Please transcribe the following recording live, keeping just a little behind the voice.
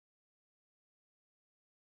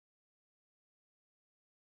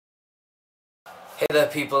Hey there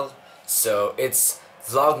people, so it's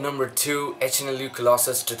vlog number 2 HNLU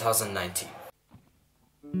Colossus 2019.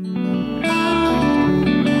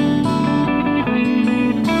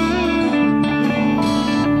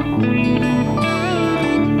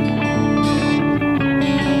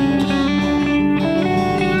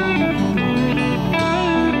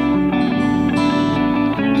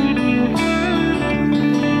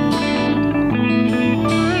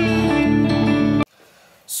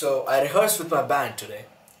 So I rehearsed with my band today.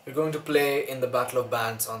 We're going to play in the Battle of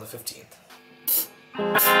Bands on the 15th.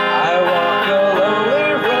 I walk a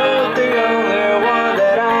lonely road, the only one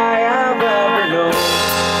that I have ever known.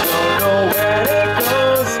 Don't know where it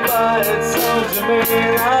goes, but it sounds to me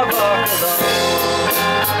I walk alone.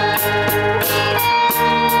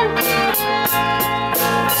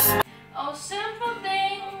 Oh, simple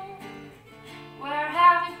thing, where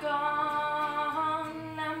have you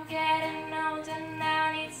gone? I'm getting old and I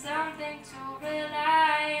need something to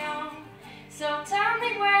rely on. So tell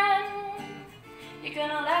me when you're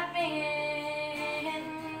gonna let me in.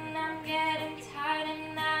 I'm getting tired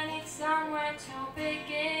and I need somewhere to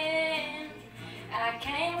begin. And I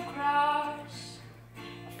came across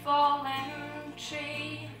a fallen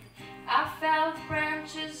tree. I felt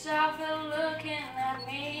branches of it looking at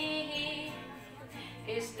me.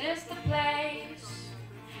 Is this the place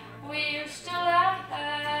we used to love?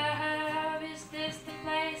 Is this the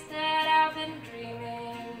place that I've been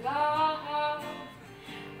dreaming of?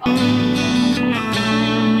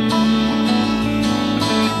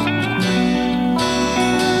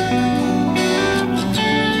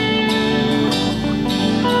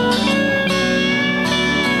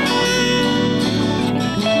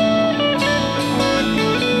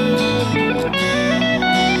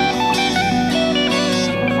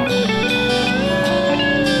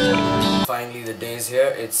 Finally the day's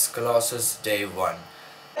here, it's Colossus Day 1.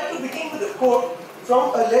 I'd like to begin with a quote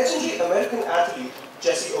from a legendary American athlete,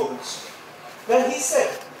 Jesse Owens, when he said,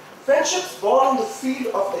 "Friendships born on the field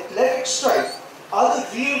of athletic strife are the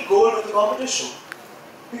real goal of the competition,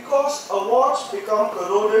 because awards become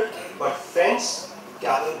corroded, but friends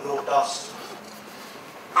gather no dust."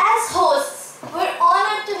 As hosts, we're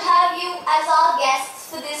honored to have you as our guests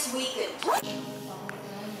for this weekend.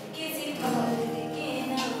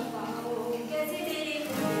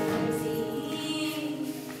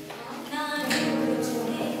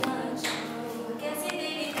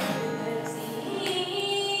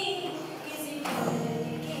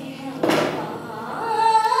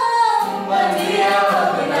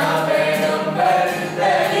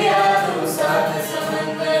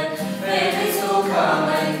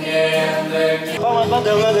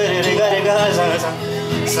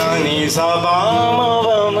 Sani sa ba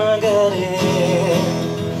ma ga re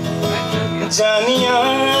janiya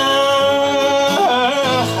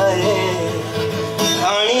hai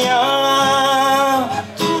khaniya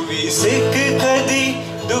tu bhi sikh kadi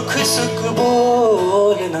dukh sukh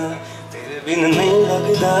bolna tere bin nahi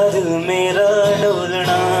lagda dil mera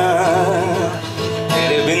dolna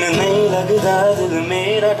tere bin nahi lagda dil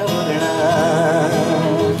mera dolna.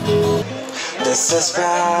 This is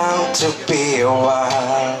bound to be a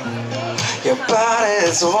while. Your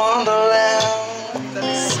body's a wonderland.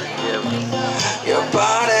 Your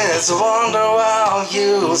body's a wonder while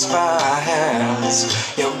used by hands.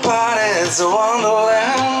 Your body's a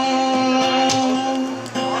wonderland.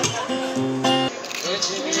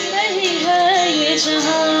 नहीं है ये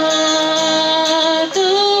जहां, तू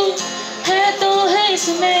है तो है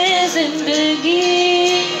इसमें जिंदगी.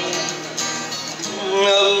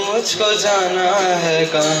 अब मुझको जाना है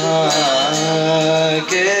कहाँ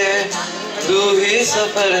के तू ही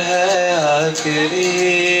सफर है आखिरी.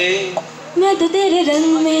 मैं तो तेरे रंग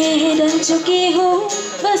में रंग चुकी हूँ,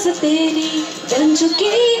 बस तेरी बन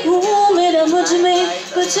चुकी हूँ. मेरा मुझ में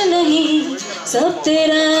कुछ नहीं, सब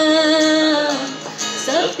तेरा,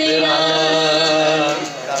 सब तेरा,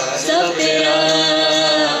 सब तेरा,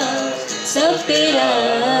 सब तेरा.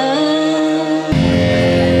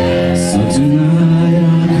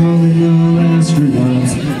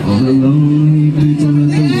 All the lonely people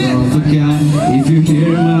that the world forgot. If you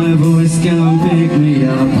hear my voice, come pick me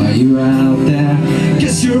up. Are you out there?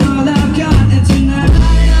 Guess you're all I've got. And tonight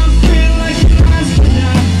I'm feeling like an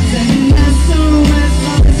astronaut, sending SOS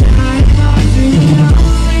on the sky. To the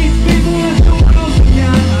lonely people that the world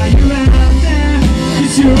forgot. Are you out there?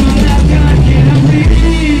 Guess you're all I've got. Can't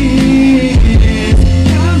please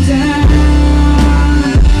come down,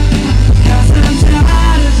 'cause I'm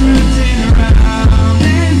tired of drifting around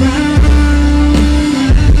and round.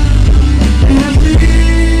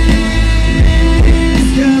 Please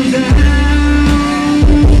come down.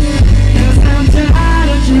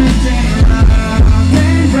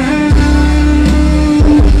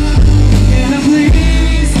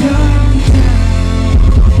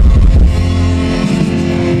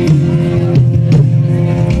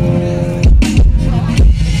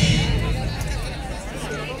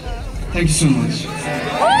 Thank you so much.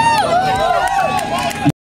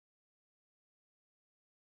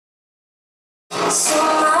 So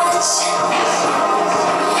much,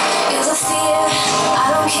 you're the fear, I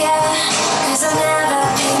don't care, cause I've never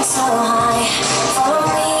been so high. Follow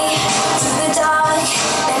me through the dark,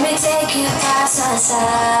 let me take you past the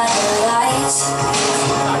satellites.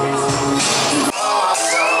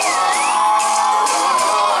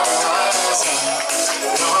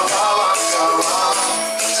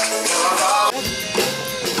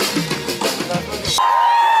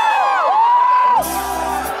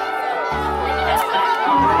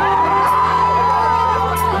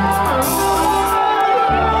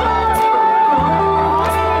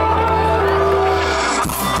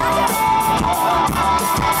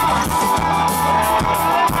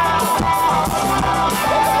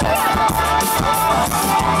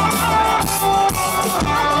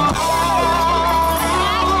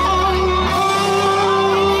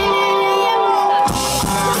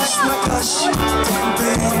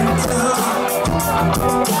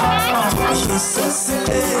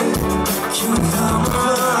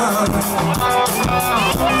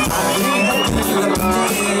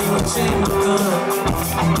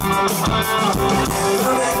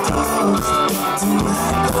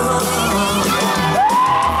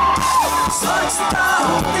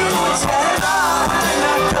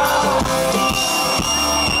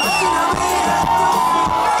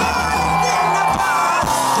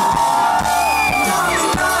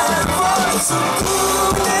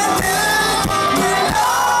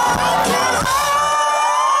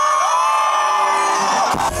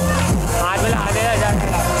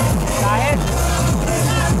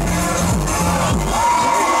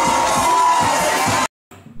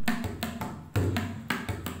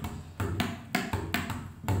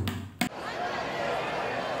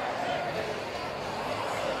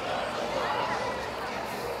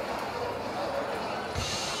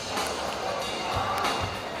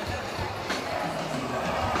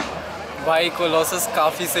 भाई Colossus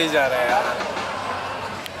काफी सही जा रहा है यार.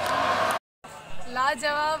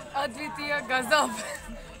 लाजवाब, अद्वितीय, गजब.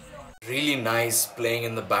 Really nice playing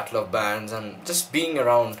in the Battle of Bands and just being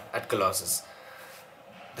around at Colossus.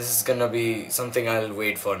 This is gonna be something I'll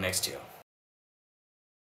wait for next year.